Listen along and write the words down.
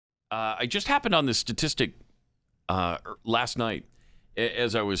I just happened on this statistic last night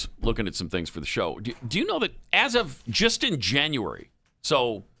as I was looking at some things for the show. Do you know that as of just in January,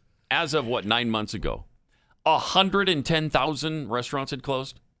 so as of 9 months ago, 110,000 restaurants had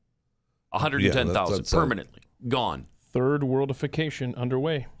closed? 110,000 permanently gone. Third worldification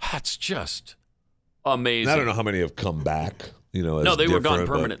underway. That's just amazing. I don't know how many have come back. No, they were gone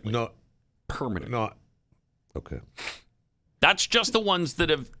permanently. No, permanent. No. Okay. That's just the ones that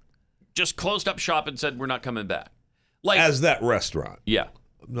have just closed up shop and said we're not coming back. Like as that restaurant. Yeah.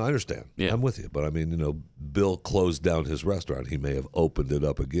 No, I understand. Yeah. I'm with you, but I mean, Bill closed down his restaurant. He may have opened it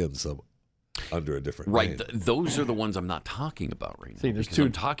up again under a different name. Those are the ones I'm not talking about right now. See, there's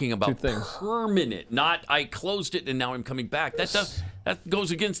I'm talking about permanent, not I closed it and now I'm coming back. That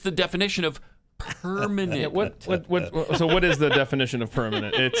goes against the definition of permanent. Yeah, so what is the definition of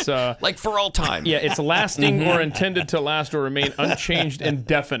permanent? It's like for all time. Yeah, it's lasting or intended to last or remain unchanged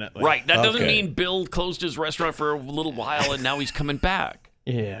indefinitely. Right. That doesn't mean Bill closed his restaurant for a little while and now he's coming back.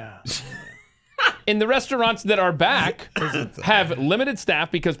 Yeah. And the restaurants that are back have limited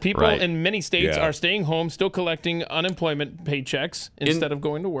staff because people in many states are staying home, still collecting unemployment paychecks instead of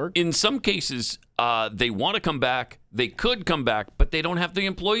going to work. In some cases, they want to come back. They could come back, but they don't have the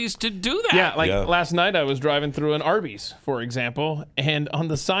employees to do that. Yeah, last night I was driving through an Arby's, for example, and on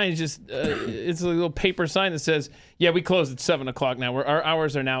the sign it's a little paper sign that says, "Yeah, we closed at 7 o'clock now. Our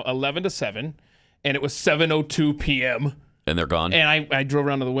hours are now 11 to 7, and it was 7:02 p.m." And they're gone. And I drove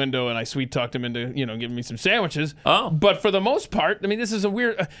around to the window and I sweet talked him into giving me some sandwiches. Oh, but for the most part, I mean, this is a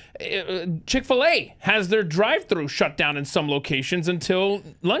weird. Chick-fil-A has their drive-through shut down in some locations until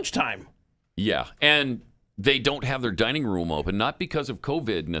lunchtime. Yeah, and they don't have their dining room open, not because of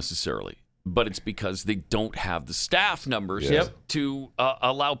COVID necessarily, but it's because they don't have the staff numbers to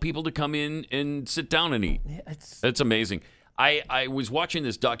allow people to come in and sit down and eat. It's amazing. I was watching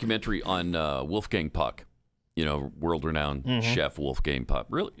this documentary on Wolfgang Puck. World-renowned chef Wolfgang Puck.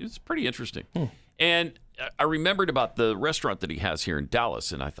 Really, it's pretty interesting. And I remembered about the restaurant that he has here in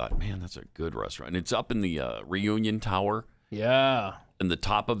Dallas, and I thought, man, that's a good restaurant. And it's up in the Reunion Tower. Yeah. In the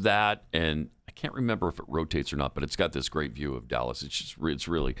top of that, and I can't remember if it rotates or not, but it's got this great view of Dallas. It's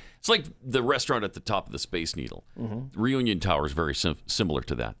like the restaurant at the top of the Space Needle. The Reunion Tower is very similar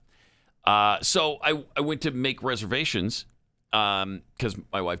to that. So I went to make reservations. Because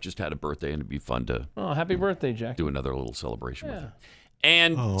my wife just had a birthday, and it'd be fun to happy birthday, Jack. Do another little celebration with her.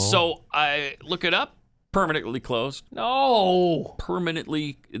 And so I look it up, permanently closed. No,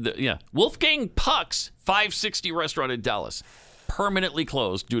 permanently, Wolfgang Puck's 560 restaurant in Dallas, permanently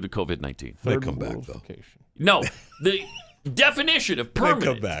closed due to COVID-19. They come back though. No, the definition of permanent, they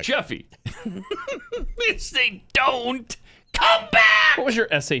come back. Jeffy. Yes, they don't. Come back! What was your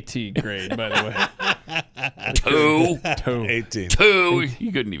SAT grade, by the way? 2. 18. 2.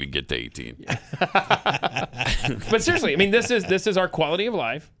 You couldn't even get to 18. But seriously, I mean, this is our quality of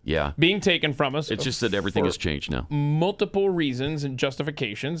life. Yeah. Being taken from us. It's just that everything has changed now. Multiple reasons and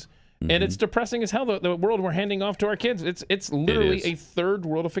justifications. And it's depressing as hell, the world we're handing off to our kids. It's literally a third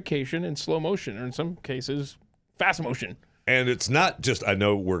worldification in slow motion, or in some cases, fast motion. And it's not just, I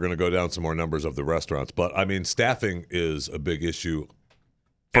know we're going to go down some more numbers of the restaurants, but I mean, staffing is a big issue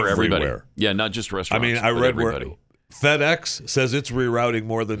for everywhere. Everybody. Yeah, not just restaurants. I mean, I read where FedEx says it's rerouting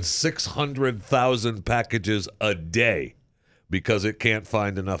more than 600,000 packages a day because it can't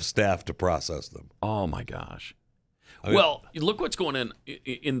find enough staff to process them. Oh, my gosh. Well, look what's going on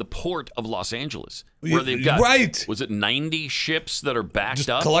in the port of Los Angeles, where they've got, was it 90 ships that are backed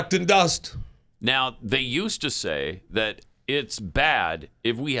up? Collecting dust. Now, they used to say that it's bad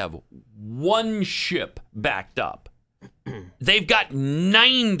if we have one ship backed up. They've got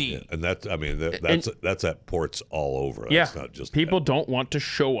 90. Yeah, and that's at ports all over. Yeah, that's not just people don't want to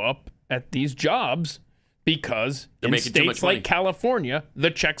show up at these jobs because in states like California,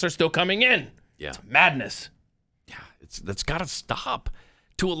 the checks are still coming in. Yeah. It's madness. Yeah, that's got to stop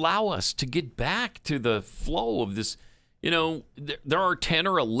to allow us to get back to the flow of this. There are 10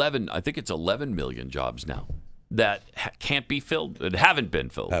 or 11, I think it's 11 million jobs now that can't be filled, that haven't been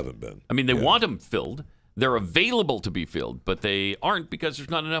filled. Haven't been. I mean, they want them filled. They're available to be filled, but they aren't because there's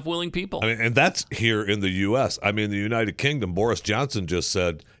not enough willing people. I mean, and that's here in the U.S. I mean, the United Kingdom, Boris Johnson just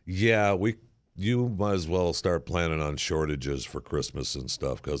said, yeah, you might as well start planning on shortages for Christmas and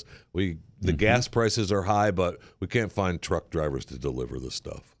stuff because the gas prices are high, but we can't find truck drivers to deliver the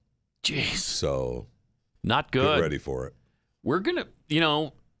stuff. Jeez. So not good. Get ready for it. We're gonna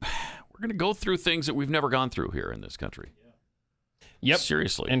go through things that we've never gone through here in this country. Yep.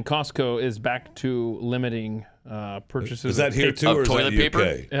 Seriously. And Costco is back to limiting purchases. Is that here too, or is toilet that paper?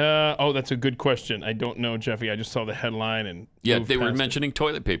 UK? Oh, that's a good question. I don't know, Jeffy. I just saw the headline and Yeah, moved they were past it. mentioning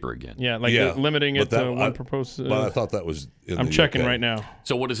toilet paper again. Yeah, like Yeah, limiting it but that- to one proposed. But I thought that was in I'm the checking UK. right now.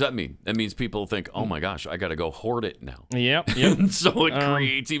 So what does that mean? That means people think, oh my gosh, I got to go hoard it now. Yep. So it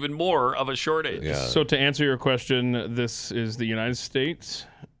creates even more of a shortage. Yeah. So to answer your question, this is the United States,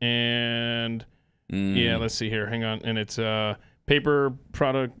 and yeah, let's see here. Hang on, and it's paper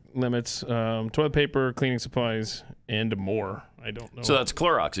product limits, toilet paper, cleaning supplies, and more. I don't know. So that's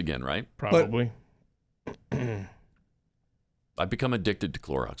Clorox again, right? Probably I've become addicted to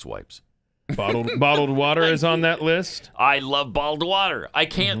Clorox wipes. bottled water is on that list. I love bottled water. I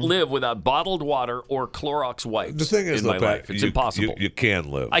can't live without bottled water or Clorox wipes. The thing is, in my though, Pat, life, it's you, impossible. You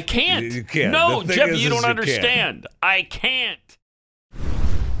can live. I can't. You can't. No, The thing Jeff, is you don't you understand. I can't.